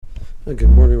Good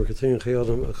morning. We're continuing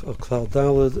Chayodim of Klal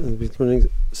Daled, and we're learning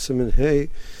Siman Hey.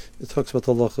 It talks about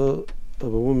the halacha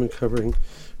of a woman covering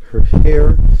her hair,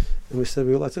 and we said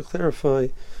we would like to clarify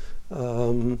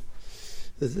the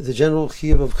general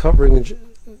chiyuv of covering. And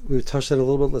we touched on it a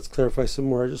little bit. Let's clarify some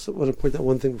more. I just want to point out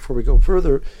one thing before we go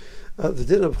further. The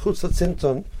din of chutz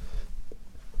tzimton.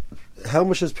 How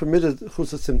much is permitted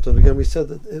chutz tzimton? Again, we said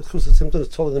that chutz tzimton is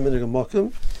totally the minhag of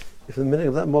makom. If the minhag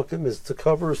of that makom is to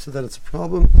cover, so that it's a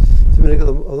problem. If the minhag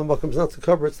of the makom is not to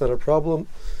cover, it's not a problem.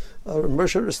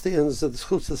 Moshe understands that the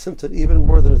chutz tzimton even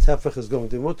more than a tefach is going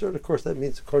to be mutter, and of course that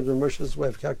means according to Moshe's way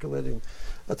of calculating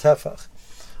a tefach.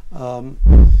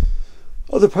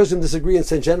 Other persons disagree and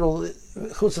say in general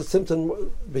chutz tzimton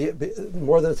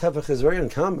more than a tefach is very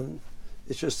uncommon.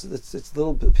 It's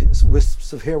little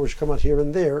wisps of hair which come out here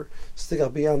and there, stick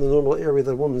out beyond the normal area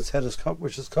that a woman's head is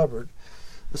which is covered.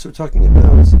 So we're talking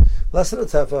about less than a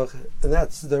tefach, and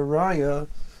that's the raya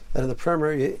that in the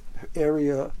primary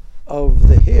area of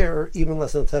the hair, even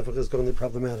less than a tefach is going to be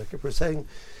problematic. If we're saying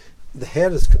the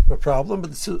head is a problem,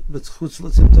 but chutz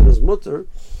l'tzimton is mutter,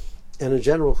 and in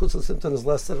general chutz l'tzimton is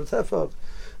less than a tefach,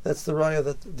 that's the raya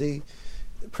that the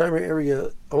primary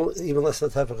area, even less than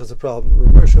a tefach, is a problem.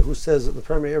 Moshe, who says that the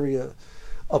primary area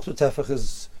up to tefach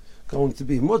is going to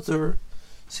be mutter,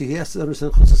 so he has to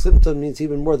understand chutz l'tzimton means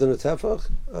even more than a tefach,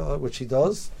 which he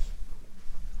does.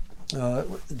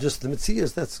 Just the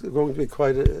mitzias, that's going to be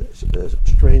quite a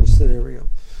strange scenario.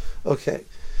 Okay,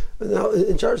 now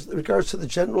in regards to the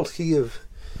general chiyuv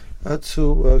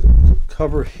to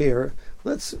cover hair,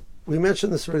 we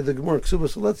mentioned this already, the Gemara in Ksubas,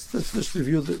 so let's just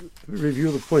review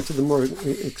the points of the Gemara in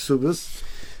Ksubas,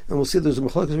 and we'll see there's a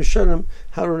machlokes rishonim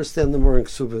how to understand the Gemara in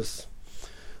Ksubas.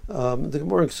 The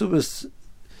Gemara in Ksubas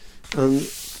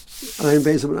Ayin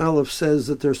Beis and Aleph says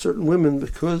that there are certain women,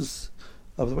 because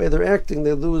of the way they're acting,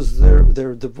 they lose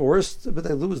they're divorced, but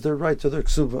they lose their right to their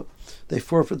ksuba. They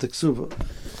forfeit the ksuba.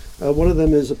 One of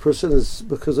them is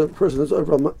because a person is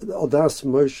over al das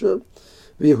Moshe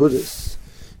v'Yehudis.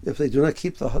 If they do not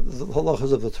keep the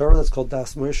halachas of the Torah, that's called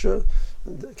das Moshe.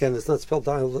 Again, it's not spelled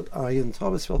ayin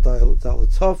tov, it's spelled dalet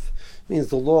tov. Means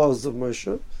the laws of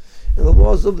Moshe. And the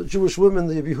laws of the Jewish women,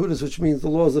 the Yehudis, which means the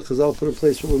laws that Chazal put in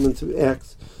place for women to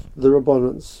act, the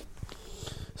Rabbanans.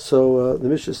 So the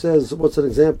Mishnah says, what's an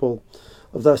example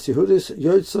of Das Yehudis?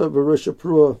 Yotza v'Rosh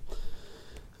Prua,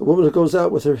 a woman who goes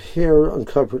out with her hair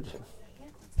uncovered.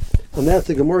 And that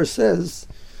the Gemara says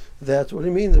that, what do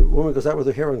you mean the woman goes out with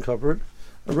her hair uncovered?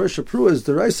 A Rosh Prua is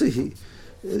deraisahi.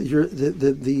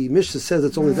 The Mishnah says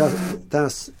it's only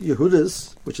Das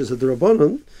Yehudis, which is a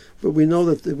Rabbanan, but we know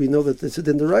that it's a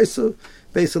din deraisa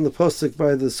based on the pasuk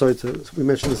by the Soita. We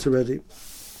mentioned this already.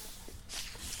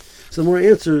 Some more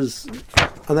answers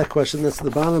on that question. That's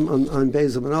the bottom on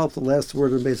Beis and Aleph, the last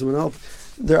word on Beis and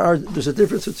Aleph. There's a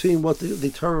difference between what the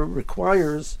Torah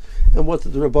requires and what the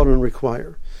Rabbanan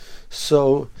require.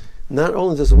 So not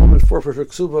only does a woman forfeit her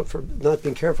ksuba for not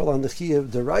being careful on the chiyuv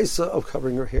deraisa of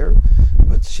covering her hair,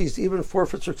 but she's even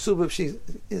forfeits her ksuba if she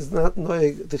is not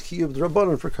noeg the chiyuv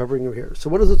Rabbanan for covering her hair. So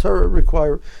what does the Torah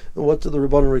require and what do the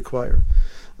Rabbanan require?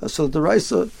 So the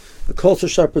deraisa, a culture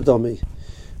sharpadami.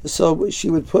 So she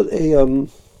would put some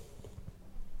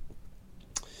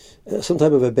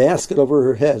type of a basket over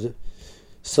her head.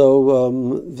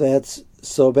 So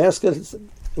basket, a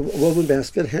woven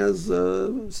basket has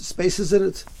spaces in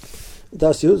it.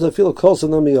 Das Yehud, I feel kolsa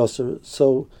nami yoser.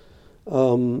 So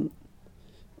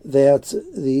that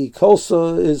the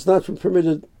kolsa is not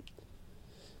permitted.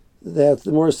 That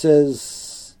the more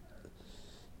says.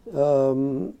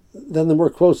 Then the more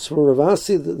quotes from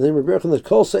Ravasi, the name of Brachos, that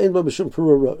kolsa ein ba b'shum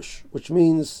perua rosh, which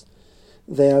means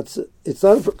that it's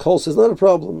not kolsa is not a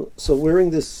problem. So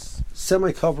wearing this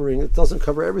semi-covering, it doesn't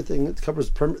cover everything. It covers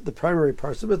the primary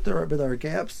parts of it. There are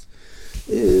gaps.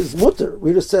 Is mutter.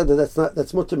 We just said that's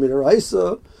mutter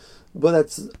midaraisa, but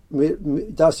that's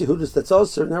das Yehudis. That's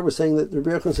also now we're saying that Rabbi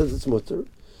Yochanan says it's mutter.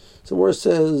 So more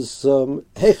says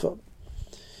hecha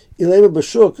ilema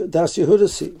b'shuk das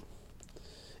Yehudisi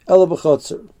ela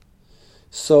b'chotzer.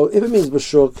 So if it means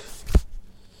b'shuk,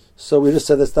 so we just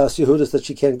said that's das Yehudis that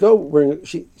she can't go wearing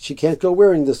she can't go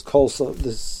wearing this kolsa,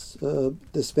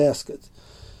 this basket.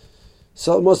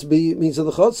 So it must be means of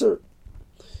the chotzer.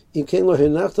 Women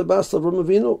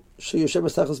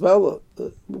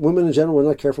in general were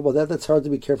not careful about that. That's hard to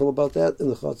be careful about that in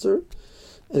the chotzer.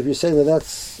 And if you're saying that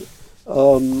that's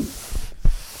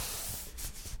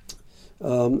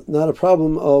not a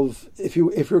problem of if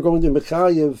you're going to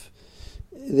mechayev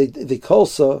the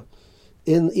kolsa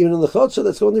even in the chotzer,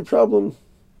 that's going to be a problem.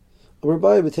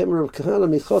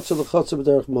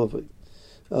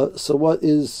 So what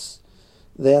is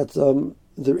that?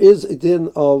 There is a din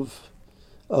of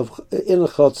of in a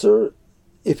chotzer.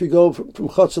 If you go from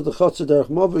chotzer to chotzer derech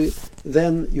mavi,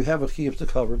 then you have a chiyuv to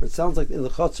cover. But it sounds like in the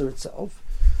chotzer itself,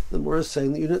 the Gemara is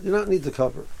saying that you do not need to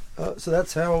cover. So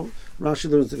that's how Rashi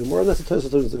learns the Gemara. That's how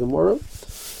Tosfos learns the Gemara.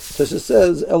 Tosfos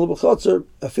says, "Elo b'chotzer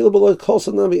afilu b'lo kol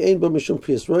sanami ein bo mishum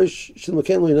piyas rosh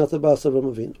shilmaken lo yinata b'asa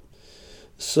v'mavinu."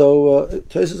 So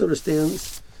Tosfos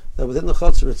understands that within the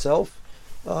chotzer itself,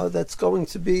 that's going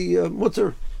to be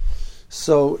mutter.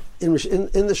 So in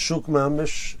the shuk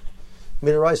mamish,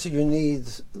 Midaraisa, you need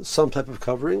some type of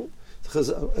covering because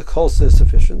a kolsa is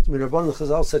sufficient. Midrabanan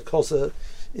Chazal said kolsa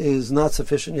is not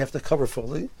sufficient; you have to cover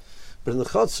fully. But in the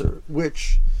chotzer,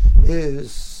 which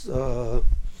is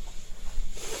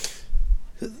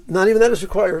not even that is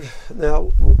required.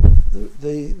 Now,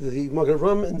 the Magen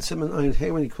Ram in Siman Ayin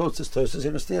Hey, when he quotes this Tosfos, he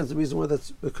understands the reason why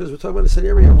that's because we're talking about a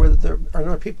scenario where there are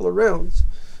not people around.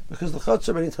 Because the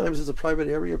chotzer many times is a private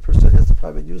area, a person has the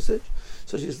private usage,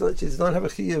 so she does not have a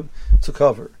chiyuv to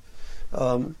cover.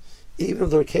 Even if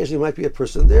there occasionally might be a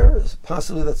person there,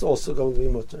 possibly that's also going to be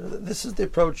mutter. This is the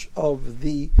approach of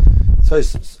the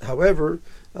Tosfos. However,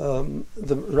 the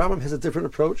Rambam has a different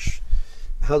approach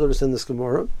how to understand this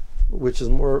Gemara, which is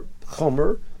more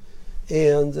chomer,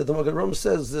 and the Magen Ram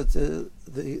says that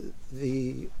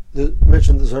the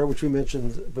mentioned the Zohar, which we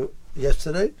mentioned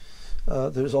yesterday.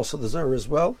 There's also the Zohar as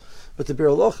well, but the Bir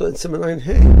Halacha in Siman Ayin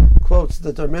Hey quotes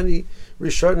that there are many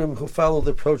Rishonim who follow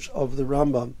the approach of the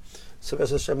Rambam. So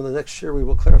as Hashem, in the next year we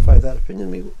will clarify that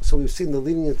opinion. So we've seen the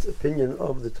lenient opinion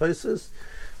of the Tosfos,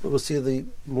 but we'll see the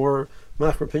more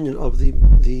macro opinion of the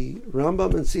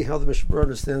Rambam and see how the Mishnah Berurah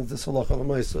understands this halacha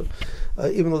l'maisa.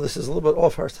 Even though this is a little bit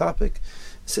off our topic,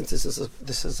 since this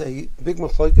is a big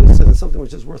machlokes and it's something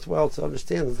which is worthwhile to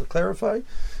understand and to clarify,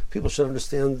 people should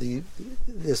understand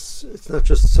this. It's not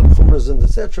just some chumras and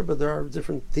etc., but there are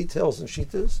different details and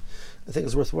shitas. I think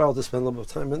it's worthwhile to spend a little bit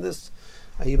of time on this,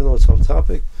 even though it's off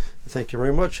topic. Thank you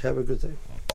very much. Have a good day.